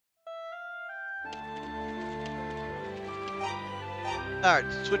Alright,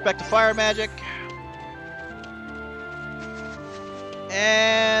 switch back to fire magic.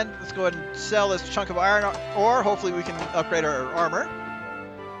 And let's go ahead and sell this chunk of iron ore. Hopefully we can upgrade our armor.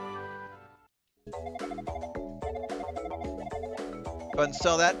 Go ahead and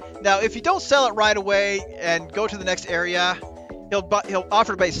sell that. Now, if you don't sell it right away and go to the next area, he'll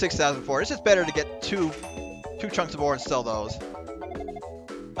offer to pay 6,000 for it. It's just better to get two chunks of ore and sell those.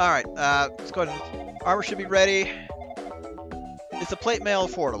 Alright, let's go ahead and... Armor should be ready. Is the plate mail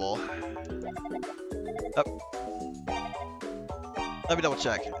affordable? Let me double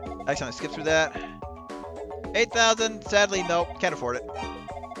check. Actually, skip through that. 8,000. Sadly, nope. Can't afford it.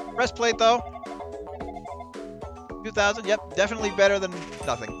 Breastplate, though. 2,000. Yep. Definitely better than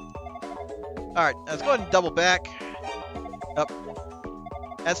nothing. Alright. Let's go ahead and double back. Up.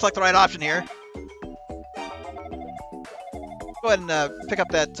 And select the right option here. Go ahead and pick up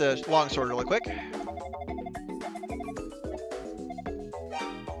that longsword really quick.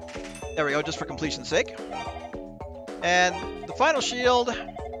 There we go, just for completion's sake. And the final shield.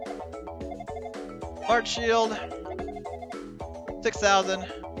 Large shield. 6,000.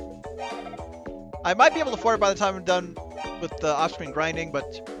 I might be able to afford it by the time I'm done with the off-screen grinding,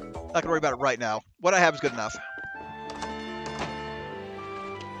 but not gonna worry about it right now. What I have is good enough.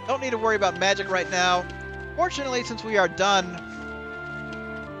 Don't need to worry about magic right now. Fortunately, since we are done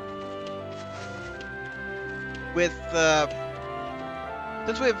with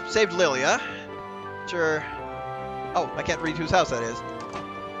since we have saved Lilia, sure. Oh, I can't read whose house that is.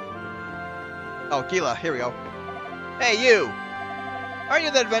 Oh, Gila, here we go. Hey, you! Aren't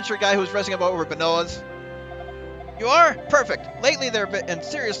you that adventure guy who was resting up over Benoa's? You are? Perfect. Lately there have been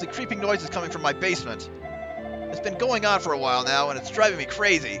seriously creeping noises coming from my basement. It's been going on for a while now, and it's driving me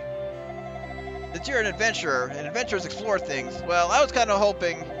crazy. Since you're an adventurer, and adventurers explore things, well, I was kind of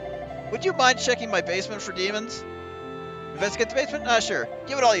hoping... Would you mind checking my basement for demons? Investigate the basement? Sure.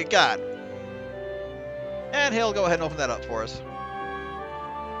 Give it all you got. And he'll go ahead and open that up for us.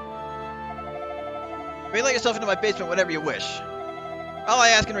 You may let yourself into my basement whenever you wish. All I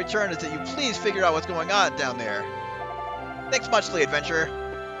ask in return is that you please figure out what's going on down there. Thanks muchly, adventurer.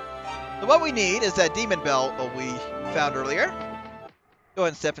 So what we need is that demon bell we found earlier. Go ahead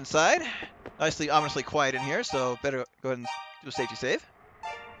and step inside. Nicely, ominously quiet in here, so better go ahead and do a safety save.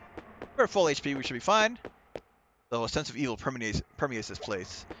 We're at full HP, we should be fine. Though a sense of evil permeates this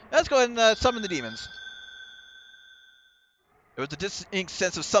place. Let's go ahead and summon the demons. There was a distinct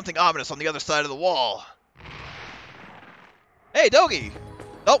sense of something ominous on the other side of the wall. Hey, Dogi!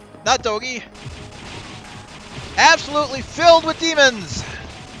 Nope, not Dogi. Absolutely filled with demons!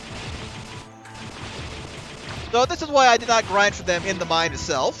 So this is why I did not grind for them in the mine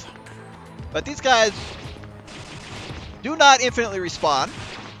itself. But these guys do not infinitely respawn.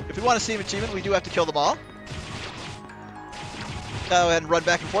 If we want to see an achievement, we do have to kill them all. Go ahead and run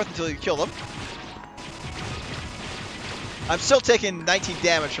back and forth until you kill them. I'm still taking 19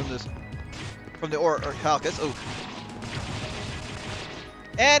 damage from this, from the Orchalcus. Oh.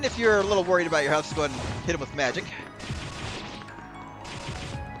 And if you're a little worried about your health, go ahead and hit him with magic.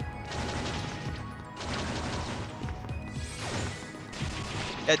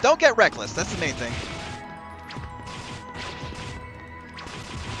 Yeah, don't get reckless. That's the main thing.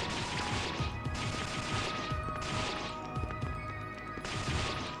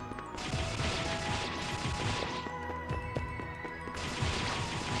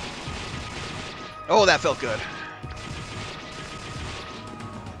 Oh, that felt good.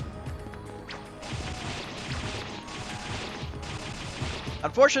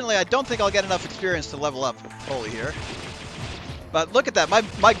 Unfortunately, I don't think I'll get enough experience to level up fully here. But look at that.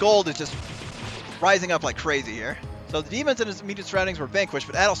 My gold is just rising up like crazy here. So the demons in his immediate surroundings were vanquished,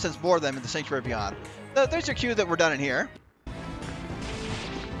 but Adel sends more of them in the sanctuary beyond. So there's your cue that we're done in here.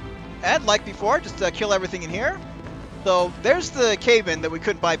 And like before, just kill everything in here. So there's the cave-in that we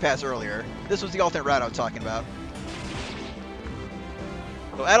couldn't bypass earlier. This was the alternate route I was talking about.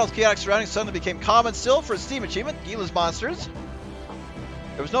 So Adel's chaotic surroundings suddenly became calm and still for his Steam achievement, Gila's monsters.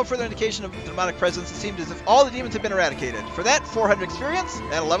 There was no further indication of demonic presence. It seemed as if all the demons had been eradicated. For that, 400 experience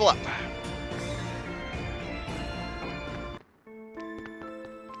and a level up.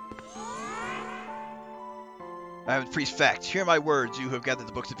 I have a priest fact. Hear my words, you who have gathered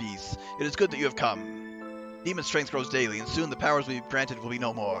the books of Ys. It is good that you have come. Demon strength grows daily, and soon the powers we granted will be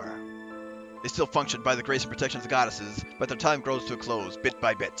no more. They still function by the grace and protection of the goddesses, but their time grows to a close, bit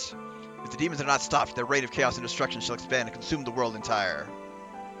by bit. If the demons are not stopped, their rate of chaos and destruction shall expand and consume the world entire.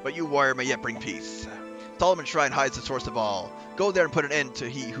 But you, warrior, may yet bring peace. Solomon's Shrine hides the source of all. Go there and put an end to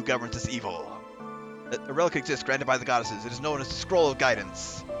he who governs this evil. A relic exists granted by the goddesses. It is known as the Scroll of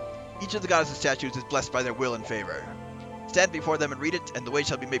Guidance. Each of the goddess statues is blessed by their will and favor. Stand before them and read it, and the way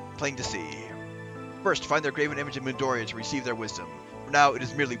shall be made plain to see. First, find their graven image in Midoriya to receive their wisdom. For now, it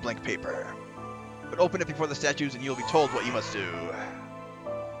is merely blank paper. But open it before the statues, and you will be told what you must do.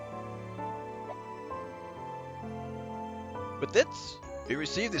 With this, we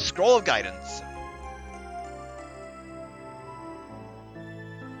receive the Scroll of Guidance.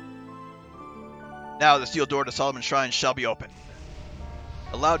 Now the sealed door to Solomon's Shrine shall be opened.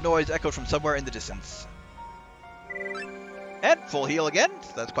 A loud noise echoed from somewhere in the distance. And full heal again,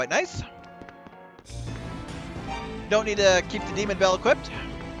 so that's quite nice. Don't need to keep the demon bell equipped.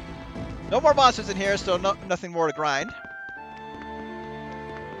 No more monsters in here, so nothing more to grind.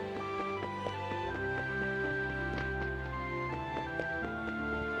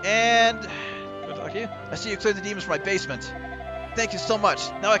 And good luck to you. I see you cleared the demons from my basement. Thank you so much.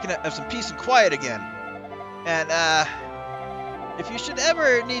 Now I can have some peace and quiet again. And if you should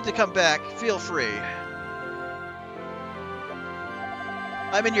ever need to come back, feel free.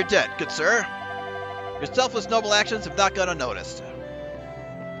 I'm in your debt, good sir. Your selfless noble actions have not gone unnoticed.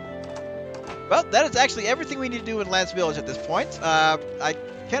 Well, that is actually everything we need to do in Lance Village at this point. I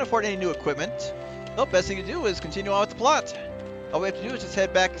can't afford any new equipment. The best thing to do is continue on with the plot. All we have to do is just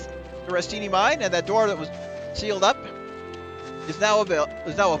head back to Restini Mine, and that door that was sealed up is now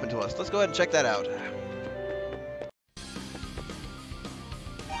open to us. Let's go ahead and check that out.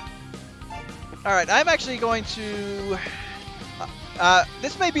 Alright, I'm actually going to...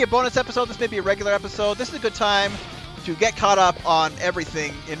 this may be a bonus episode, this may be a regular episode. This is a good time to get caught up on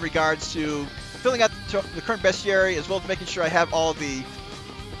everything in regards to filling out the current bestiary, as well as making sure I have all the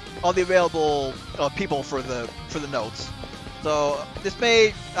available people for the notes. So this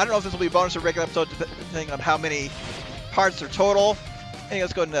may, I don't know if this will be a bonus or regular episode, depending on how many parts are total. Anyway,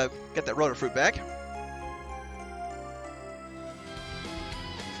 let's go ahead and get that rotor fruit back.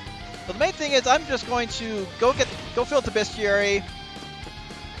 So the main thing is I'm just going to go fill out the bestiary,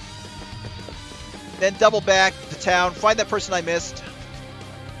 then double back to town, find that person I missed,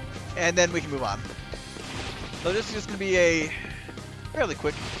 and then we can move on. So this is just going to be a fairly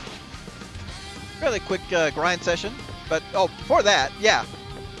quick grind session. But, oh, before that, yeah,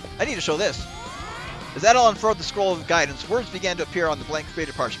 I need to show this. As Adel unfurled the scroll of guidance, words began to appear on the blank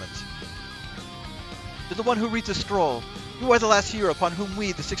faded parchment. To the one who reads the scroll, you are the last hero upon whom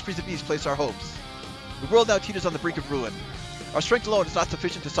we, the Six Priests of East, place our hopes. The world now teeters on the brink of ruin. Our strength alone is not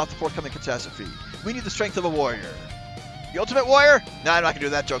sufficient to stop the forthcoming catastrophe. We need the strength of a warrior. The ultimate warrior? Nah, I'm not going to do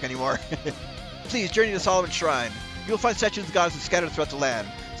that joke anymore. Please, journey to Solomon's Shrine. You will find statues of goddesses scattered throughout the land.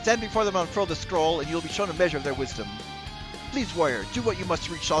 Stand before them and unfurl the scroll, and you will be shown a measure of their wisdom. Please, warrior, do what you must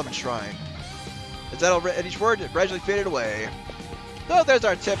to reach Solomon's Shrine. As that read each word, it gradually faded away. So there's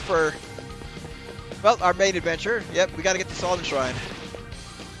our tip for, well, our main adventure. Yep, we got to get to Solomon's Shrine.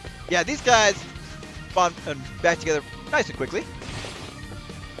 Yeah, these guys spawn back together nice and quickly.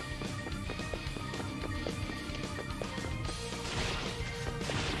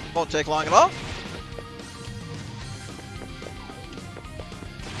 Won't take long at all.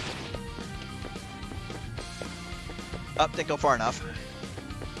 Up, didn't go far enough.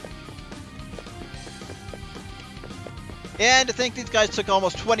 And to think these guys took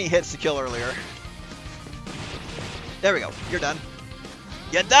almost 20 hits to kill earlier. There we go. You're done.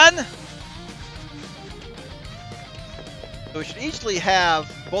 You done? So we should easily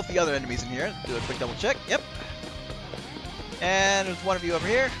have both the other enemies in here. Do a quick double check. Yep. And there's one of you over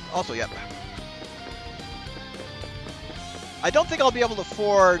here. Also, yep. I don't think I'll be able to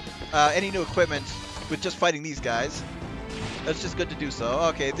afford any new equipment with just fighting these guys. That's just good to do so.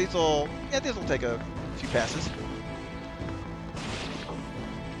 Okay, these will take a few passes.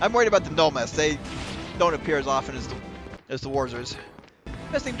 I'm worried about the Nomas. They don't appear as often as the Warzers.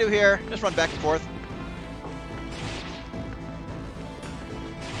 Best thing to do here, just run back and forth.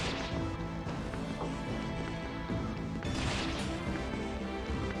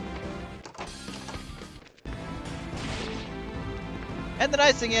 And the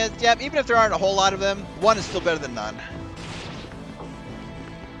nice thing is, yeah, even if there aren't a whole lot of them, one is still better than none.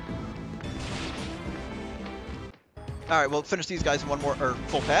 Alright, we'll finish these guys in one more, or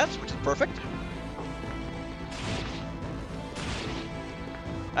full pass, which is perfect.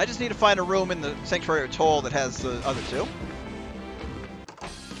 I just need to find a room in the Sanctuary of Toll that has the other two.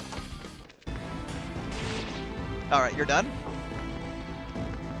 Alright, you're done.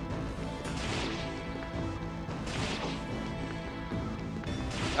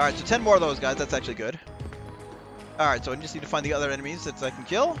 Alright, so 10 more of those guys, that's actually good. Alright, so I just need to find the other enemies that I can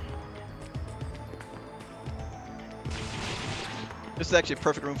kill. This is actually a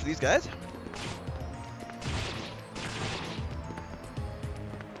perfect room for these guys.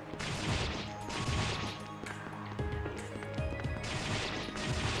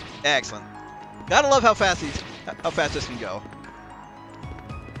 Excellent. Gotta love how fast this can go.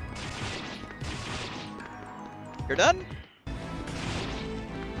 You're done?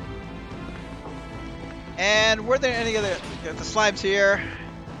 And were there any other... The slimes here.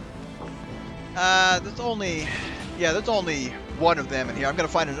 There's only one of them in here. I'm gonna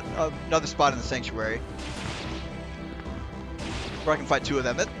find another spot in the sanctuary where I can fight two of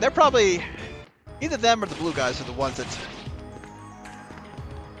them. They're probably... Either them or the blue guys are the ones that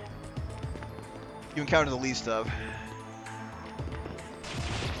you encounter the least of.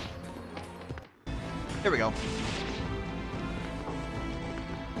 Here we go.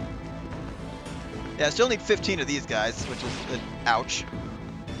 Yeah, I still need 15 of these guys, which is ouch.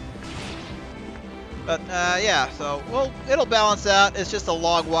 But yeah, so it'll balance out. It's just a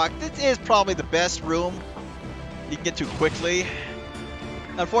long walk. This is probably the best room you can get to quickly.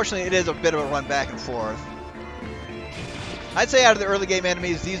 Unfortunately, it is a bit of a run back and forth. I'd say out of the early game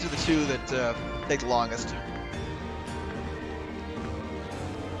enemies, these are the two that take the longest.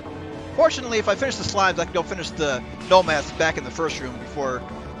 Fortunately, if I finish the slimes, I can go finish the nomads back in the first room before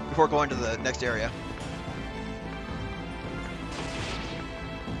going to the next area.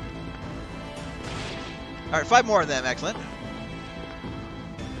 Alright, 5 more of them, excellent.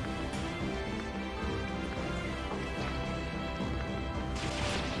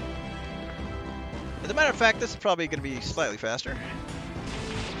 As a matter of fact, this is probably going to be slightly faster.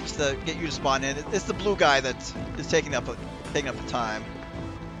 Just to get you to spawn in. It's the blue guy that is taking up the time.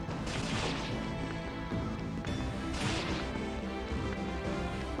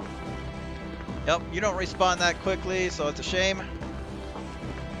 Yep, you don't respawn that quickly, so it's a shame.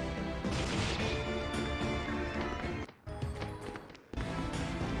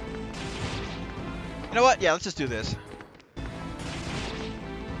 You know what? Yeah, let's just do this.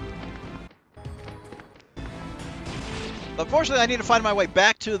 Unfortunately, I need to find my way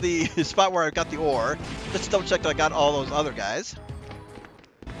back to the spot where I got the ore. Just to double check that I got all those other guys.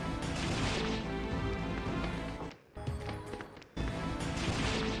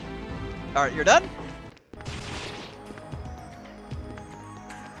 Alright, you're done?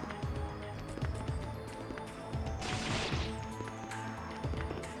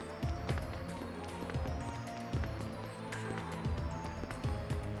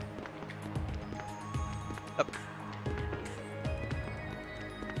 Up.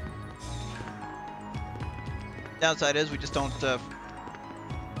 Downside is we just don't get to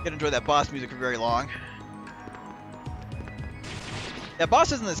enjoy that boss music for very long. Yeah,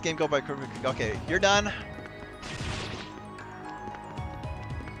 bosses in this game go by quickly. Okay, you're done.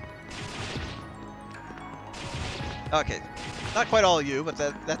 Okay, not quite all of you, but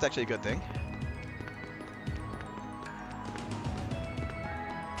that's actually a good thing.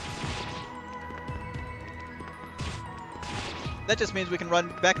 That just means we can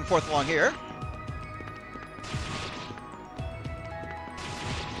run back and forth along here.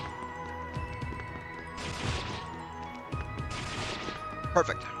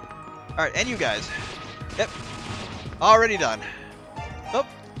 Perfect. Alright, and you guys. Yep. Already done. Oh,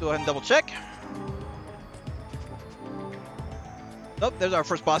 go ahead and double check. Oh, there's our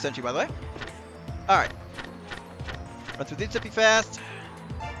first boss entry, by the way. Alright. Run through these zippy fast.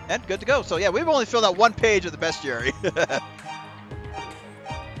 And good to go. So yeah, we've only filled out 1 page of the bestiary.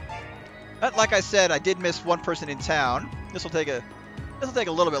 But like I said, I did miss one person in town. This will take a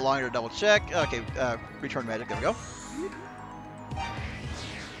little bit longer to double check. Okay, return magic. There we go.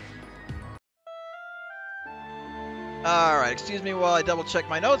 Alright, excuse me while I double check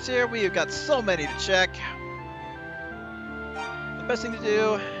my notes here. We've got so many to check. The best thing to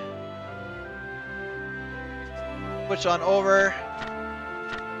do, switch on over.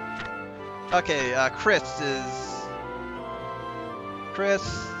 Okay, Chris.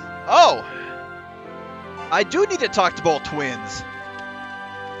 Oh! I do need to talk to both twins.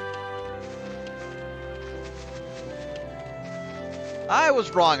 I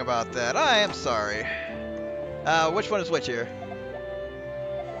was wrong about that. I am sorry. Which one is which here?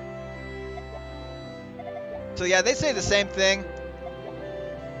 So yeah, they say the same thing.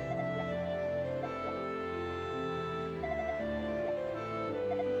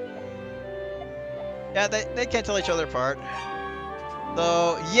 Yeah, they can't tell each other apart.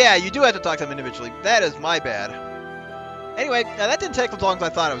 So yeah, you do have to talk to them individually. That is my bad. Anyway, that didn't take as long as I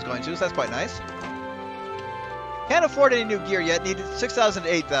thought it was going to, so that's quite nice. Can't afford any new gear yet. Needed 6,000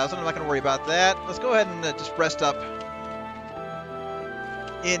 to 8,000. I'm not going to worry about that. Let's go ahead and just rest up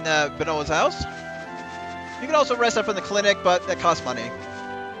in Benoa's house. You can also rest up in the clinic, but that costs money.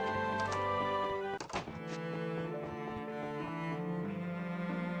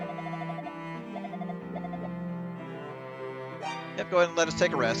 Yep, go ahead and let us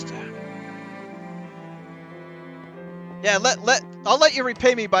take a rest. Yeah, I'll let you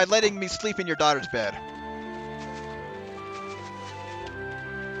repay me by letting me sleep in your daughter's bed.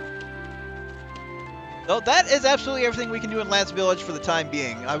 So that is absolutely everything we can do in Lance Village for the time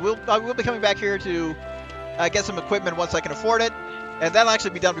being. I will be coming back here to get some equipment once I can afford it, and that'll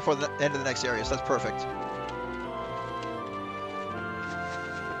actually be done before the end of the next area, so that's perfect.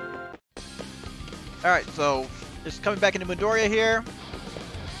 Alright, so just coming back into Midoriya here.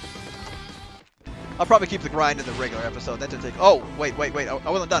 I'll probably keep the grind in the regular episode. That didn't take... Oh, wait. I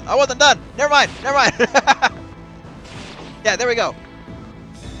wasn't done. I wasn't done! Never mind! Yeah, there we go.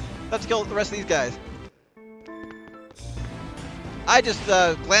 Let's kill the rest of these guys. I just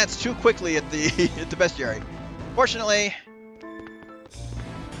glanced too quickly at the at the bestiary. Fortunately...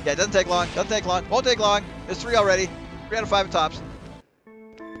 Yeah, it doesn't take long. Doesn't take long. Won't take long. There's 3 already. 3 out of 5 at tops.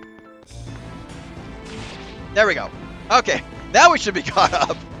 There we go. Okay, now we should be caught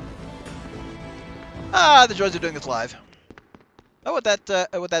up. Ah, the joys of doing this live. Oh, with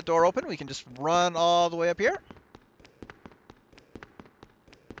that door open, we can just run all the way up here.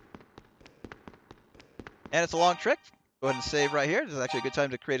 And it's a long trick. Go ahead and save right here. This is actually a good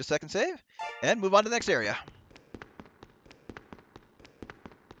time to create a second save. And move on to the next area.